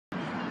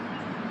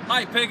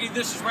Hi Peggy,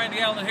 this is Randy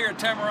Allen here at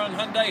Tameron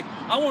Hyundai.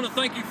 I want to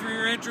thank you for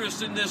your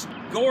interest in this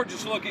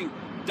gorgeous looking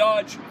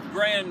Dodge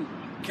Grand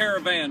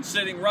Caravan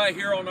sitting right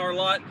here on our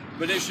lot,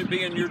 but it should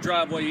be in your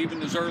driveway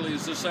even as early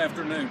as this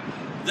afternoon.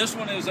 This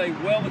one is a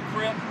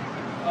well-equipped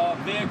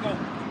vehicle.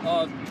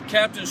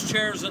 Captain's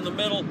chairs in the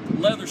middle,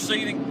 leather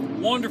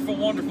seating. Wonderful,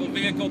 wonderful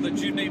vehicle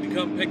that you need to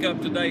come pick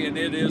up today, and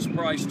it is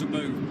priced to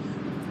move.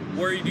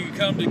 Where do you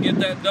come to get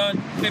that done?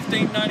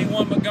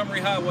 1591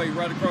 Montgomery Highway,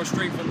 right across the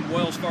street from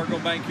Wells Fargo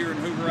Bank here in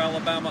Hoover,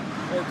 Alabama.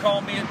 Or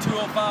call me at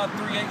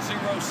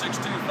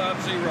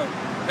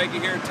 205-380-6250. Peggy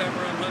here at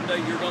Tameron Hyundai.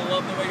 You're going to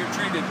love the way you're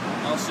treated.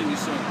 I'll see you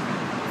soon.